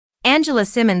Angela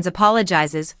Simmons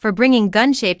apologizes for bringing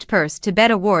gun-shaped purse to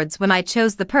bed awards. When I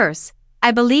chose the purse,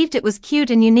 I believed it was cute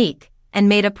and unique, and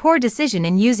made a poor decision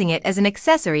in using it as an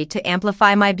accessory to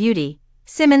amplify my beauty,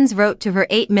 Simmons wrote to her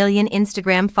 8 million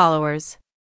Instagram followers.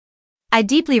 I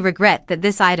deeply regret that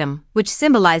this item, which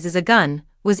symbolizes a gun,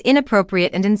 was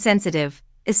inappropriate and insensitive,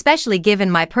 especially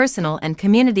given my personal and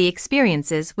community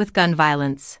experiences with gun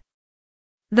violence.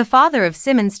 The father of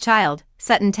Simmons' child,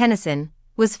 Sutton Tennyson,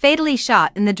 was fatally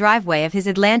shot in the driveway of his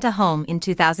Atlanta home in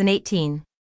 2018.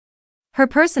 Her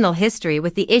personal history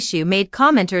with the issue made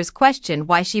commenters question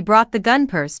why she brought the gun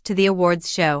purse to the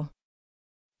awards show.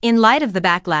 In light of the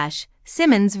backlash,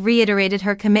 Simmons reiterated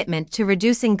her commitment to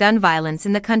reducing gun violence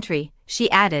in the country. She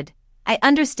added, "I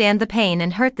understand the pain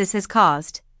and hurt this has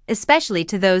caused, especially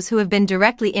to those who have been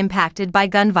directly impacted by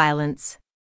gun violence.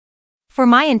 For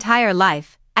my entire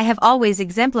life, I have always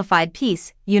exemplified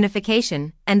peace,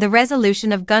 unification, and the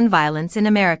resolution of gun violence in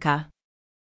America.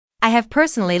 I have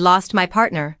personally lost my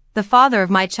partner, the father of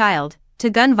my child, to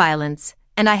gun violence,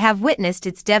 and I have witnessed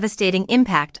its devastating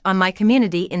impact on my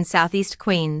community in Southeast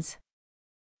Queens.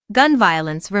 Gun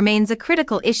violence remains a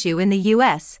critical issue in the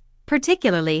U.S.,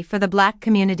 particularly for the Black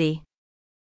community.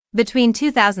 Between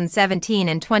 2017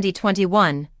 and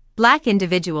 2021, Black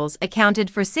individuals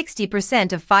accounted for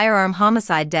 60% of firearm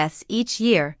homicide deaths each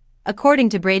year, according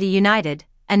to Brady United,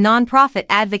 a nonprofit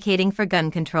advocating for gun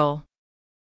control.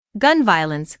 Gun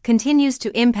violence continues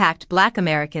to impact Black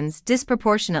Americans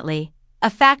disproportionately, a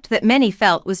fact that many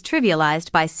felt was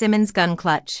trivialized by Simmons' gun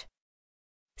clutch.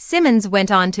 Simmons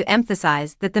went on to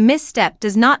emphasize that the misstep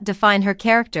does not define her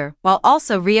character, while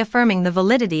also reaffirming the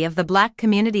validity of the Black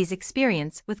community's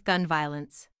experience with gun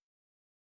violence.